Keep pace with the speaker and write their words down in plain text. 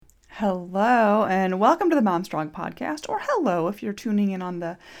Hello, and welcome to the Mom Strong podcast, or hello if you're tuning in on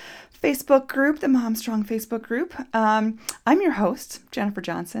the Facebook group, the Mom Strong Facebook group. I'm your host, Jennifer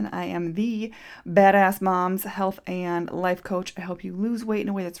Johnson. I am the Badass Moms Health and Life Coach. I help you lose weight in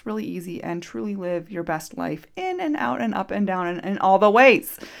a way that's really easy and truly live your best life in and out and up and down and in all the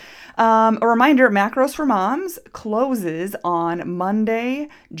ways. A reminder, Macros for Moms closes on Monday,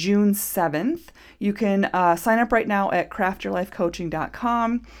 June 7th. You can sign up right now at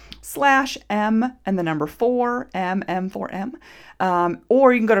craftyourlifecoaching.com/M and the number 4, M4M.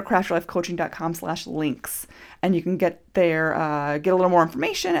 Or you can go to craftyourlifecoaching.com/links and you can get there, get a little more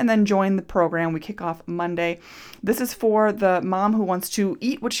information and then join the program. We kick off Monday. This is for the mom who wants to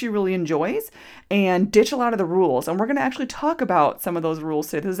eat what she really enjoys and ditch a lot of the rules. And we're going to actually talk about some of those rules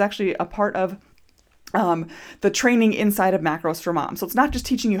today. This is actually a part of the training inside of Macros for Moms. So it's not just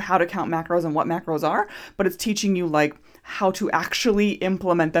teaching you how to count macros and what macros are, but it's teaching you how to actually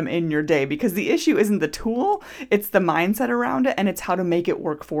implement them in your day, because the issue isn't the tool, it's the mindset around it, and it's how to make it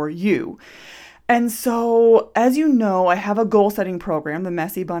work for you. And so, as you know, I have a goal setting program, the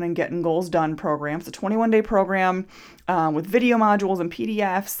Messy Bun and Getting Goals Done program. It's a 21-day program with video modules and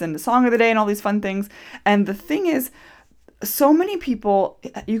PDFs and the song of the day and all these fun things. And the thing is, so many people,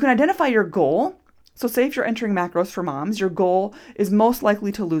 you can identify your goal. So say if you're entering Macros for Moms, your goal is most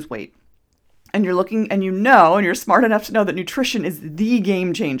likely to lose weight. And you're looking and you're smart enough to know that nutrition is the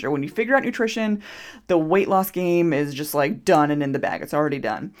game changer. When you figure out nutrition, the weight loss game is just done and in the bag. It's already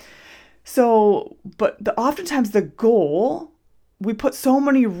done. So, oftentimes the goal, we put so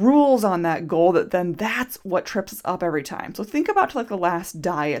many rules on that goal that then that's what trips us up every time. So think about the last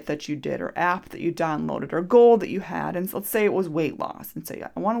diet that you did or app that you downloaded or goal that you had. And let's say it was weight loss and say, I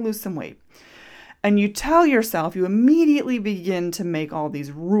want to lose some weight. And you tell yourself, you immediately begin to make all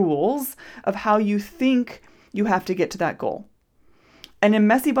these rules of how you think you have to get to that goal. And in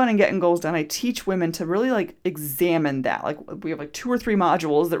Messy Bun and Getting Goals Done, I teach women to really examine that. We have 2 or 3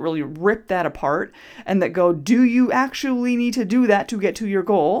 modules that really rip that apart and that go, do you actually need to do that to get to your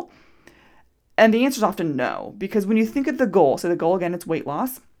goal? And the answer is often no, because when you think of the goal, so the goal again, it's weight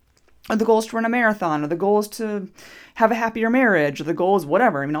loss, or the goal is to run a marathon, or the goal is to have a happier marriage, or the goal is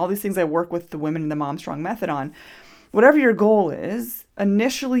whatever. All these things I work with the women in the Mom Strong method on. Whatever your goal is,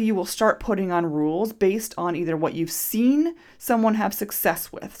 initially you will start putting on rules based on either what you've seen someone have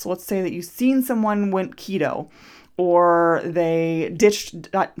success with. So let's say that you've seen someone went keto, or they ditched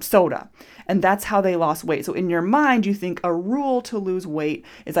soda, and that's how they lost weight. So in your mind, you think a rule to lose weight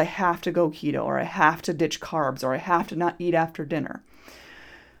is I have to go keto, or I have to ditch carbs, or I have to not eat after dinner.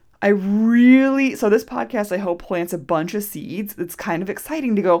 So this podcast, I hope, plants a bunch of seeds. It's kind of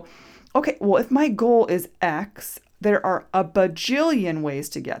exciting to go, okay, well, if my goal is X, there are a bajillion ways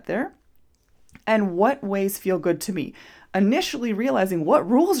to get there. And what ways feel good to me? Initially realizing, what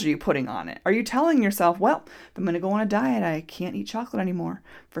rules are you putting on it? Are you telling yourself, well, if I'm going to go on a diet, I can't eat chocolate anymore.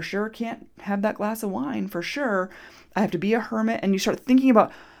 For sure, can't have that glass of wine. For sure, I have to be a hermit. And you start thinking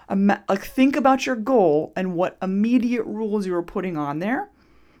about, think about your goal and what immediate rules you are putting on there.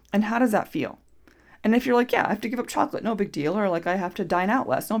 And how does that feel? And if you're yeah, I have to give up chocolate, no big deal. Or I have to dine out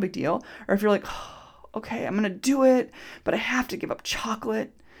less, no big deal. Or if you're okay, I'm going to do it, but I have to give up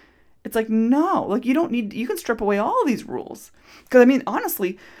chocolate. It's no, you don't need, you can strip away all these rules. Because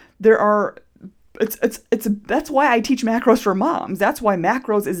honestly, that's why I teach Macros for Moms. That's why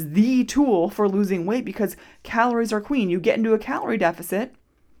Macros is the tool for losing weight, because calories are queen. You get into a calorie deficit,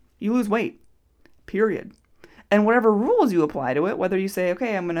 you lose weight, period. And whatever rules you apply to it, whether you say,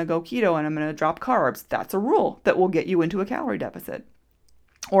 okay, I'm going to go keto and I'm going to drop carbs, that's a rule that will get you into a calorie deficit.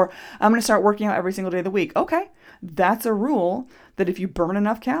 Or I'm going to start working out every single day of the week. Okay, that's a rule that if you burn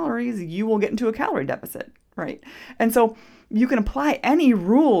enough calories, you will get into a calorie deficit, right? And so you can apply any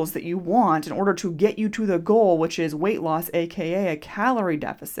rules that you want in order to get you to the goal, which is weight loss, aka a calorie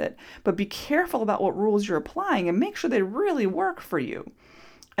deficit. But be careful about what rules you're applying and make sure they really work for you.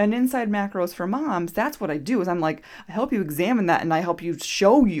 And inside Macros for Moms, that's what I do, is I help you examine that, and I help you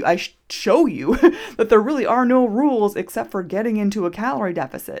show you that there really are no rules except for getting into a calorie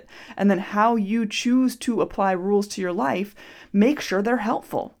deficit. And then how you choose to apply rules to your life, make sure they're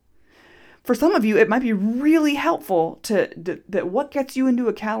helpful. For some of you, it might be really helpful that what gets you into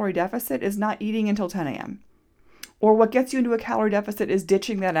a calorie deficit is not eating until 10 a.m. Or what gets you into a calorie deficit is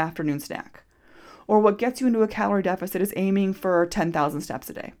ditching that afternoon snack. Or what gets you into a calorie deficit is aiming for 10,000 steps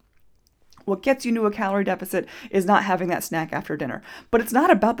a day. What gets you into a calorie deficit is not having that snack after dinner. But it's not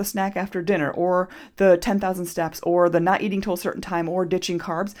about the snack after dinner or the 10,000 steps or the not eating till a certain time or ditching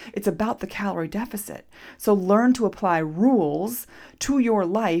carbs. It's about the calorie deficit. So learn to apply rules to your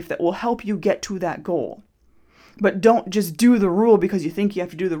life that will help you get to that goal. But don't just do the rule because you think you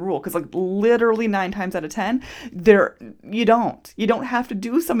have to do the rule. Because like literally 9 times out of 10, you don't. You don't have to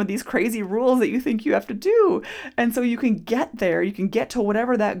do some of these crazy rules that you think you have to do. And so you can get there. You can get to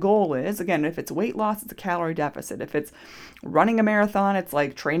whatever that goal is. Again, if it's weight loss, it's a calorie deficit. If it's running a marathon, it's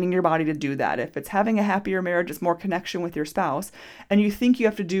like training your body to do that. If it's having a happier marriage, it's more connection with your spouse. And you think you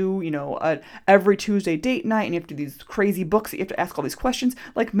have to do, every Tuesday date night, and you have to do these crazy books that you have to ask all these questions.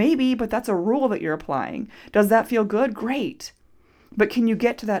 Like maybe, but that's a rule that you're applying. Does that feel good? Great. But can you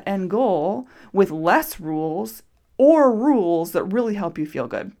get to that end goal with less rules or rules that really help you feel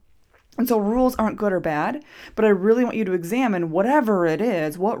good? And so rules aren't good or bad, but I really want you to examine whatever it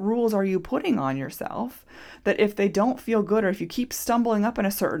is, what rules are you putting on yourself that if they don't feel good, or if you keep stumbling up in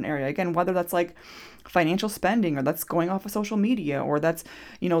a certain area, again, whether that's like financial spending, or that's going off of social media, or that's,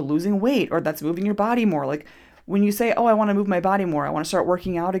 losing weight, or that's moving your body more. Like when you say, oh, I want to move my body more, I want to start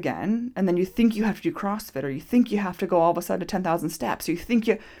working out again, and then you think you have to do CrossFit, or you think you have to go all of a sudden to 10,000 steps, or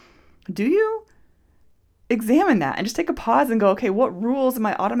do you? Examine that and just take a pause and go, okay, what rules am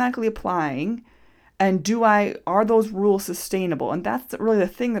I automatically applying? And are those rules sustainable? And that's really the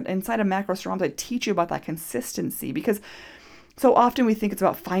thing that inside of Macro Surrounds, I teach you about that consistency, because so often we think it's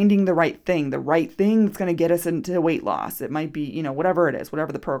about finding the right thing that's going to get us into weight loss. It might be, whatever it is,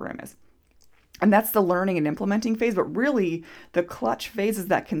 whatever the program is. And that's the learning and implementing phase. But really, the clutch phase is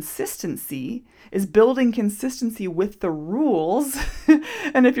that consistency, is building consistency with the rules.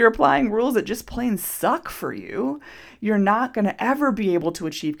 And if you're applying rules that just plain suck for you, you're not going to ever be able to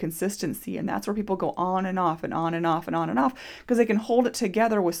achieve consistency. And that's where people go on and off and on and off and on and off, because they can hold it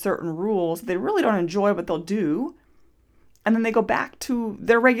together with certain rules they really don't enjoy, but they'll do. And then they go back to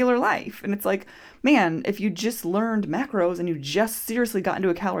their regular life. And it's like, man, if you just learned macros and you just seriously got into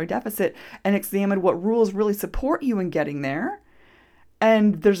a calorie deficit and examined what rules really support you in getting there,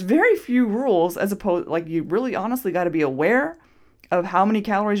 and there's very few rules, as opposed, like, you really honestly got to be aware of how many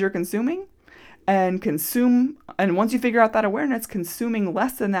calories you're consuming and once you figure out that awareness, consuming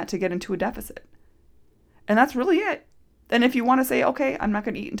less than that to get into a deficit. And that's really it. And if you want to say, okay, I'm not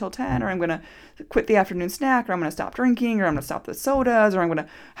going to eat until 10, or I'm going to quit the afternoon snack, or I'm going to stop drinking, or I'm going to stop the sodas, or I'm going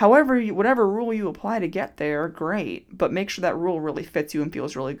to, whatever rule you apply to get there, great. But make sure that rule really fits you and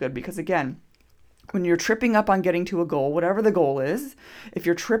feels really good. Because again, when you're tripping up on getting to a goal, whatever the goal is, if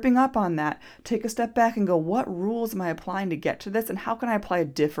you're tripping up on that, take a step back and go, what rules am I applying to get to this? And how can I apply a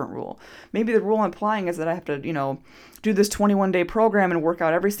different rule? Maybe the rule I'm applying is that I have to, do this 21-day program and work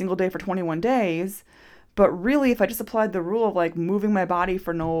out every single day for 21 days. But really, if I just applied the rule of like moving my body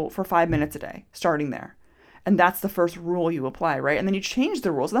for 5 minutes a day, starting there. And that's the first rule you apply, right? And then you change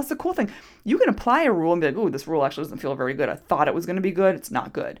the rules. And that's the cool thing. You can apply a rule and be like, ooh, this rule actually doesn't feel very good. I thought it was going to be good. It's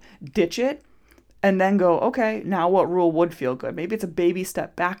not good. Ditch it. And then go, okay, now what rule would feel good? Maybe it's a baby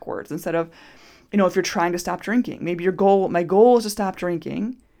step backwards instead of, if you're trying to stop drinking. Maybe my goal is to stop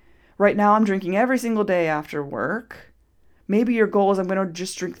drinking. Right now I'm drinking every single day after work. Maybe your goal is I'm going to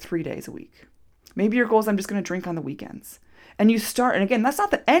just drink 3 days a week. Maybe your goal is I'm just going to drink on the weekends. And you start, and again, that's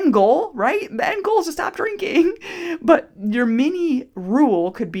not the end goal, right? The end goal is to stop drinking. But your mini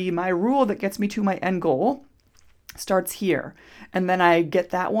rule could be, my rule that gets me to my end goal starts here. And then I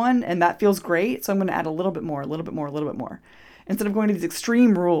get that one, and that feels great. So I'm going to add a little bit more, a little bit more, a little bit more. Instead of going to these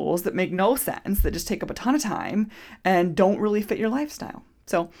extreme rules that make no sense, that just take up a ton of time and don't really fit your lifestyle.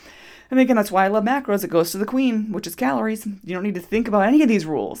 And again, that's why I love macros. It goes to the queen, which is calories. You don't need to think about any of these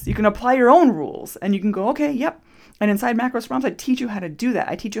rules. You can apply your own rules and you can go, okay, yep. And inside Macros Prompts, I teach you how to do that.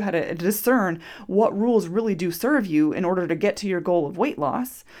 I teach you how to discern what rules really do serve you in order to get to your goal of weight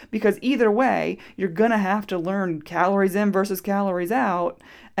loss. Because either way, you're going to have to learn calories in versus calories out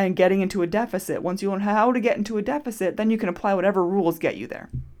and getting into a deficit. Once you learn how to get into a deficit, then you can apply whatever rules get you there.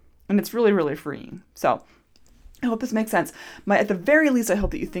 And it's really, really freeing. So I hope this makes sense. At the very least, I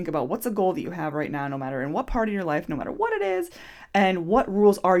hope that you think about what's a goal that you have right now, no matter in what part of your life, no matter what it is, and what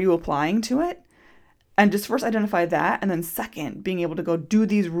rules are you applying to it. And just first identify that, and then second, being able to go, do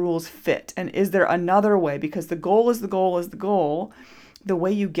these rules fit? And is there another way? Because the goal is the goal is the goal. The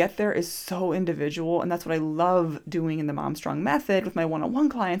way you get there is so individual. And that's what I love doing in the Mom Strong method with my one-on-one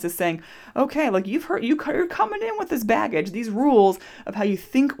clients, is saying, okay, like you're coming in with this baggage, these rules of how you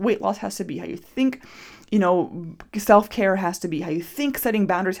think weight loss has to be, how you think self-care has to be, how you think setting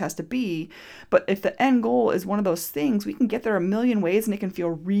boundaries has to be. But if the end goal is one of those things, we can get there a million ways and it can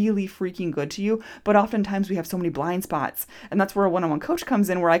feel really freaking good to you. But oftentimes we have so many blind spots. And that's where a one-on-one coach comes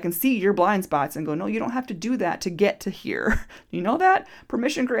in, where I can see your blind spots and go, no, you don't have to do that to get to here. You know that?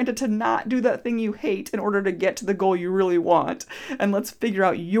 Permission granted to not do that thing you hate in order to get to the goal you really want. And let's figure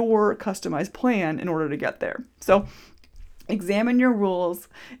out your customized plan in order to get there. So examine your rules,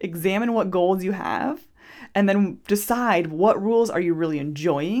 examine what goals you have, and then decide what rules are you really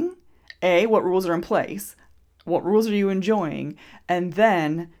enjoying. What rules are in place? What rules are you enjoying? And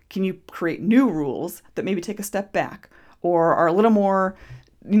then can you create new rules that maybe take a step back or are a little more,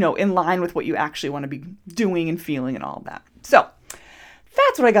 in line with what you actually want to be doing and feeling and all of that. So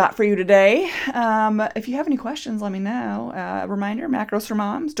that's what I got for you today. If you have any questions, let me know. Reminder, Macros for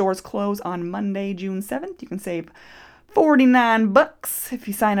Moms, doors close on Monday, June 7th. You can save $49 if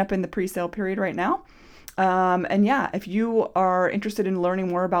you sign up in the pre-sale period right now. And yeah, if you are interested in learning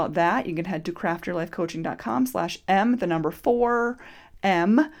more about that, you can head to craftyourlifecoaching.com/M, the number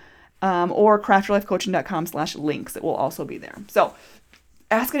 4M, or craftyourlifecoaching.com/links. It will also be there. So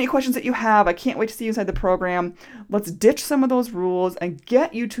ask any questions that you have. I can't wait to see you inside the program. Let's ditch some of those rules and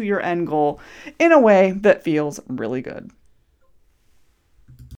get you to your end goal in a way that feels really good.